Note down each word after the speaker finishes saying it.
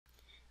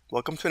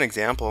Welcome to an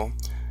example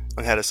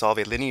on how to solve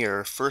a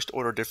linear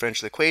first-order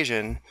differential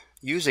equation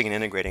using an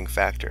integrating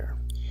factor.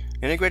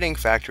 An integrating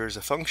factor is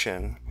a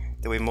function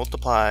that we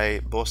multiply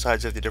both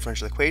sides of the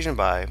differential equation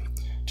by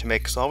to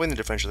make solving the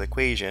differential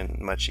equation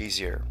much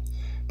easier.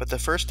 But the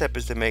first step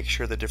is to make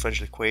sure the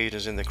differential equation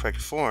is in the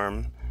correct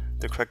form.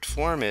 The correct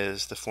form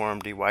is the form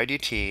dy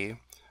dt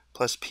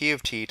plus p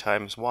of t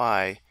times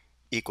y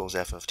equals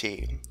f of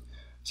t.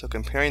 So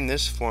comparing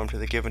this form to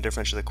the given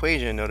differential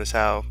equation, notice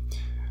how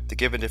the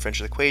given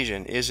differential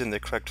equation is in the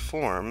correct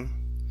form.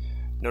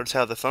 Notice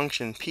how the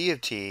function p of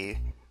t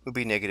would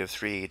be negative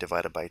 3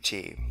 divided by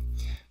t.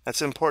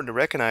 That's important to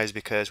recognize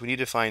because we need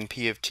to find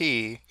p of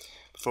t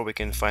before we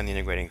can find the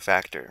integrating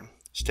factor.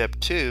 Step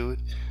 2,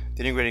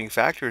 the integrating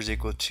factor is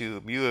equal to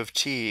mu of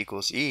t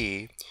equals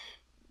e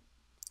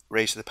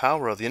raised to the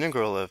power of the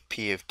integral of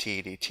p of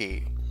t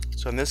dt.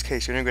 So in this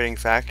case, your integrating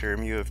factor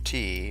mu of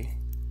t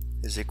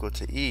is equal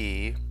to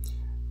e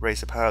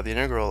raised to the power of the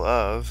integral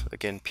of,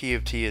 again, p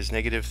of t is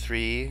negative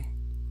 3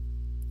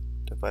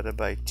 divided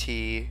by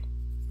t,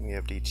 we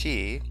have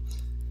dt.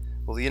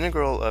 Well, the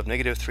integral of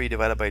negative 3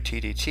 divided by t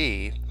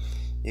dt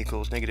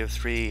equals negative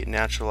 3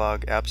 natural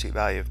log absolute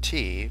value of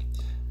t.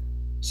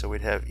 So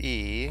we'd have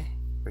e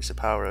raised to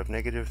the power of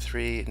negative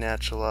 3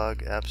 natural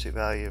log absolute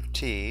value of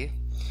t.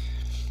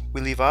 We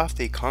leave off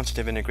the constant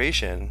of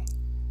integration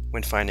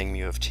when finding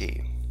mu of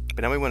t.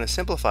 But now we want to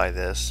simplify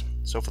this.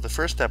 So for the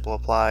first step, we'll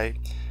apply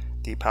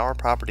the power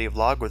property of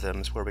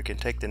logarithms, where we can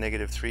take the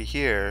negative 3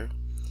 here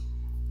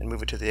and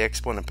move it to the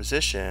exponent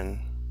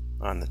position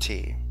on the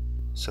t.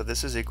 So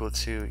this is equal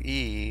to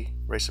e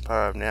raised to the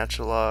power of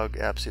natural log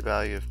absolute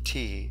value of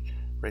t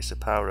raised to the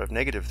power of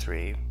negative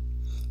 3.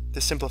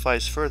 This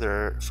simplifies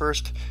further.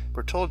 First,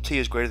 we're told t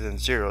is greater than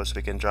 0, so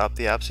we can drop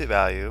the absolute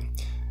value.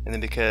 And then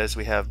because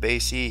we have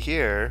base e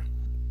here,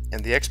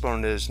 and the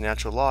exponent is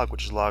natural log,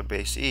 which is log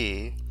base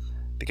e,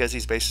 because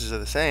these bases are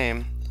the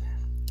same,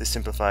 this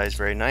simplifies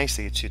very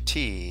nicely to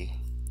t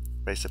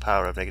raised to the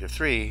power of negative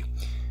 3,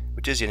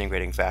 which is the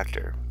integrating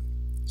factor.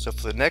 So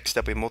for the next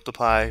step, we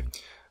multiply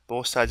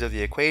both sides of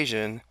the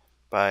equation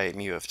by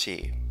mu of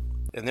t.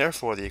 And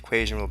therefore, the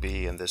equation will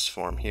be in this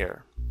form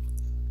here.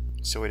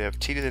 So we'd have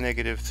t to the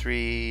negative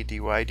 3 dy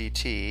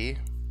dt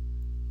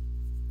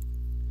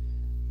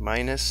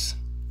minus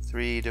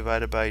 3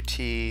 divided by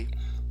t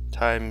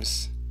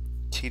times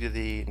t to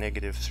the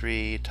negative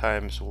 3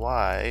 times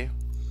y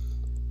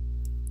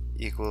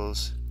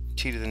equals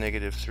t to the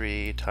negative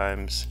 3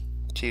 times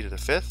t to the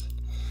 5th.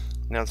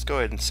 Now let's go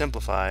ahead and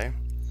simplify.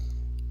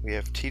 We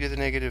have t to the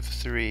negative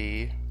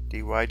 3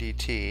 dy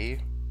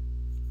dt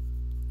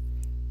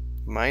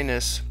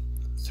minus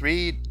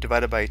 3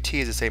 divided by t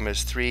is the same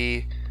as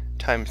 3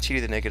 times t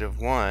to the negative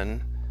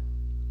 1.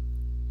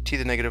 T to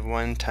the negative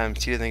 1 times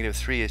t to the negative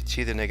 3 is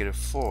t to the negative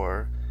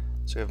 4.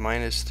 So we have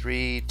minus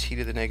 3 t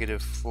to the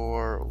negative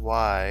 4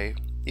 y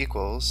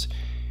equals,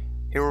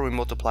 here where we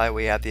multiply,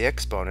 we add the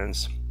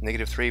exponents.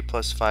 Negative 3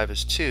 plus 5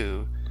 is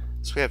 2,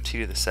 so we have t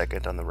to the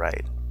second on the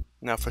right.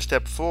 Now for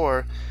step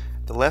 4,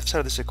 the left side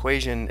of this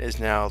equation is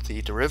now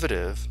the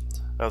derivative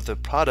of the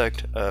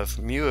product of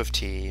mu of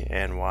t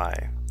and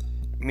y,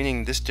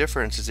 meaning this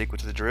difference is equal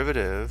to the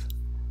derivative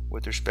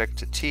with respect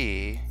to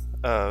t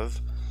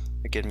of,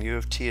 again, mu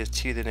of t is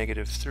t to the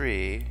negative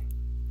 3,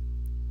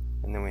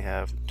 and then we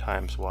have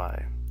times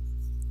y.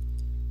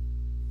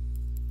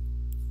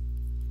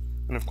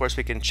 And of course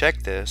we can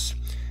check this.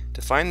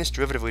 To find this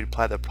derivative, we'd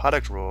apply the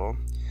product rule,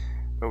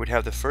 where we'd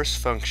have the first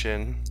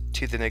function,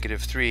 t to the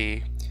negative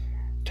 3,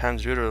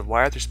 times the derivative of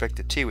y with respect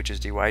to t, which is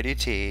dy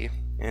dt,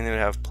 and then we'd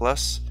have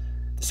plus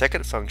the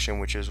second function,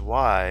 which is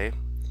y,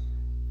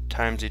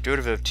 times the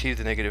derivative of t to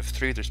the negative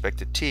 3 with respect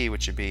to t,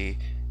 which would be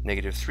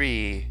negative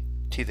 3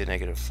 t to the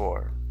negative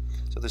 4.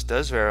 So this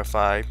does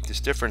verify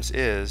this difference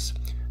is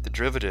the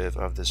derivative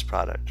of this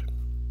product.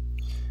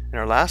 And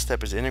our last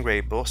step is to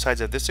integrate both sides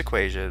of this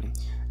equation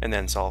and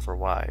then solve for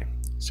y.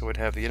 So we'd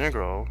have the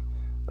integral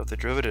of the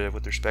derivative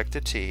with respect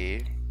to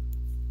t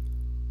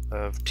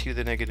of t to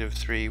the negative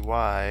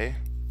 3y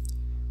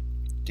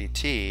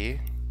dt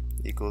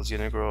equals the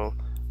integral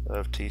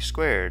of t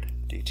squared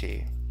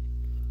dt.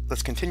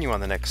 Let's continue on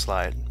the next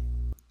slide.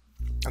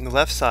 On the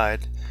left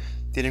side,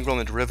 the integral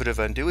and the derivative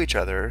undo each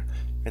other,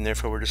 and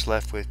therefore we're just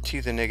left with t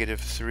to the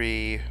negative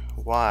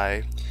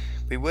 3y.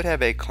 We would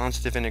have a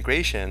constant of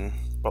integration,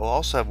 but we'll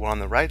also have one on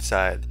the right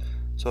side,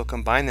 so we'll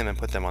combine them and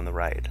put them on the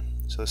right.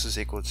 So this is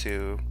equal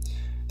to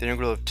the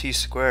integral of t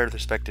squared with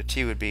respect to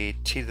t would be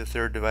t to the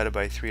third divided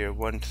by 3, or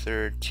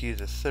 1/3 t to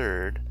the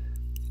third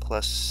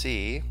plus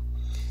c.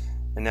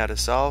 And now to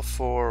solve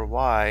for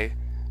y,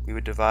 we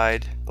would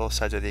divide both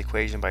sides of the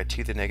equation by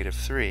t to the negative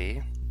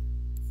 3.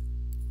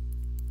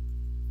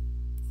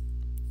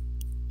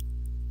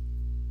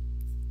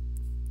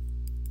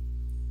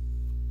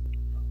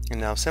 And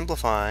now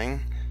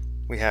simplifying,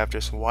 we have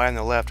just y on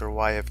the left, or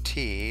y of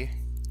t.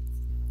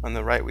 On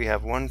the right we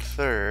have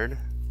 1/3,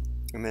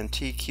 and then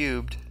t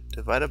cubed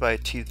divided by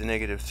t to the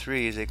negative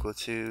 3 is equal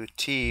to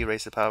t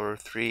raised to the power of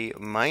 3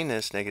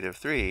 minus negative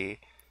 3,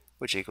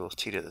 which equals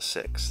t to the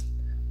 6th.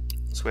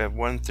 So we have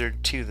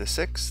 1/3 t to the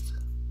 6th,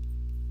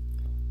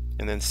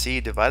 and then c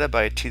divided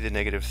by t to the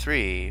negative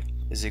 3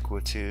 is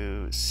equal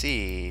to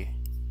c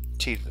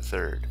t to the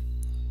 3rd.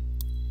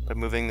 By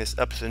moving this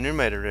up to the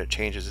numerator, it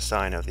changes the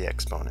sign of the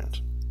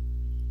exponent.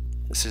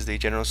 This is the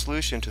general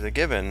solution to the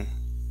given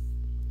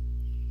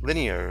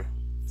linear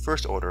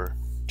first order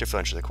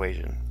differential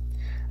equation.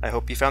 I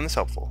hope you found this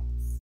helpful.